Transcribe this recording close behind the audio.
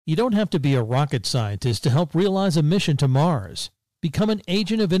You don't have to be a rocket scientist to help realize a mission to Mars. Become an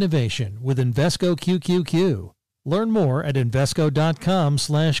agent of innovation with Invesco QQQ. Learn more at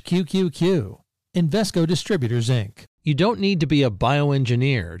Invesco.com/QQQ. Invesco Distributors, Inc. You don't need to be a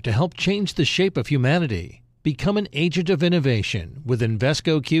bioengineer to help change the shape of humanity. Become an agent of innovation with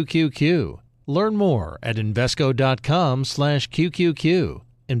Invesco QQQ. Learn more at Invesco.com/QQQ.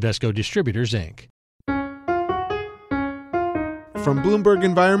 Invesco Distributors, Inc. From Bloomberg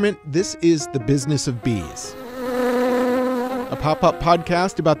Environment, this is The Business of Bees, a pop-up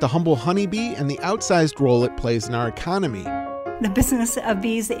podcast about the humble honeybee and the outsized role it plays in our economy. The business of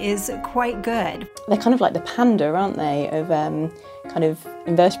bees is quite good. They're kind of like the panda, aren't they, of kind of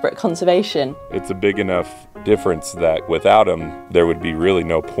invertebrate conservation. It's a big enough difference that without them, there would be really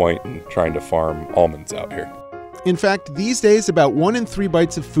no point in trying to farm almonds out here. In fact, these days, about 1 in 3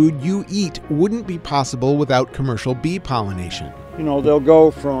 bites of food you eat wouldn't be possible without commercial bee pollination. You know, they'll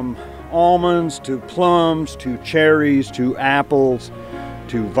go from almonds to plums to cherries to apples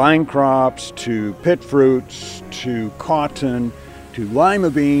to vine crops to pit fruits to cotton to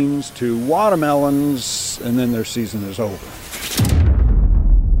lima beans to watermelons, and then their season is over.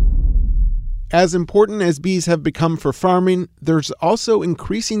 As important as bees have become for farming, there's also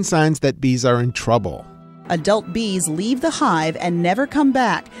increasing signs that bees are in trouble. Adult bees leave the hive and never come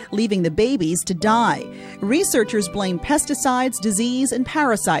back, leaving the babies to die. Researchers blame pesticides, disease, and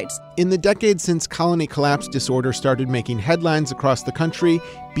parasites. In the decades since colony collapse disorder started making headlines across the country,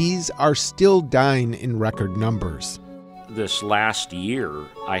 bees are still dying in record numbers. This last year,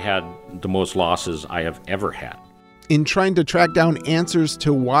 I had the most losses I have ever had. In trying to track down answers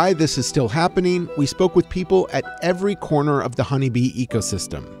to why this is still happening, we spoke with people at every corner of the honeybee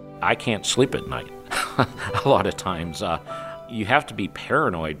ecosystem. I can't sleep at night. A lot of times, you have to be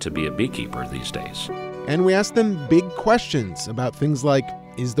paranoid to be a beekeeper these days. And we asked them big questions about things like,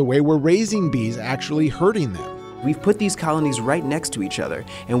 is the way we're raising bees actually hurting them? We've put these colonies right next to each other,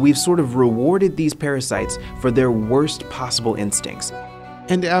 and we've sort of rewarded these parasites for their worst possible instincts.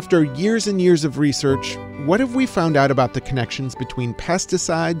 And after years and years of research, what have we found out about the connections between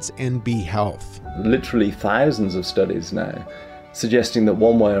pesticides and bee health? Literally thousands of studies now suggesting that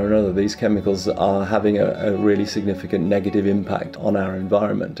one way or another these chemicals are having a really significant negative impact on our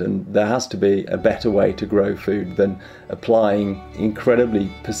environment, and there has to be a better way to grow food than applying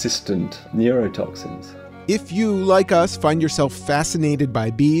incredibly persistent neurotoxins. If you, like us, find yourself fascinated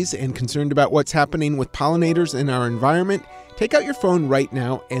by bees and concerned about what's happening with pollinators in our environment, take out your phone right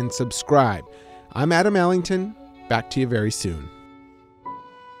now and subscribe. I'm Adam Allington. Back to you very soon.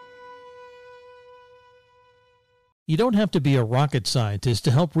 You don't have to be a rocket scientist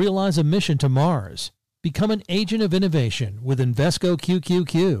to help realize a mission to Mars. Become an agent of innovation with Invesco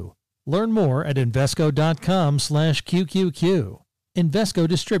QQQ. Learn more at Invesco.com/QQQ. Invesco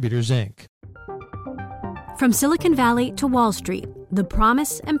Distributors, Inc. From Silicon Valley to Wall Street, the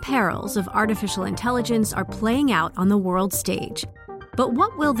promise and perils of artificial intelligence are playing out on the world stage. But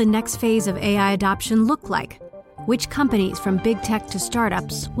what will the next phase of AI adoption look like? Which companies from big tech to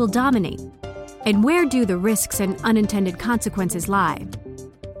startups will dominate? And where do the risks and unintended consequences lie?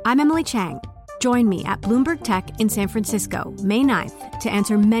 I'm Emily Chang. Join me at Bloomberg Tech in San Francisco, May 9th, to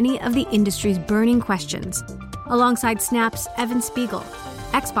answer many of the industry's burning questions, alongside Snap's Evan Spiegel,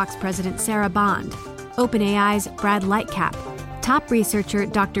 Xbox President Sarah Bond, OpenAI's Brad Lightcap, top researcher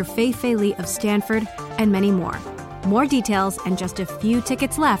Dr. Fei-Fei Li of Stanford, and many more. More details and just a few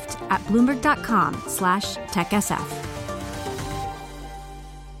tickets left at Bloomberg.com/TechSF.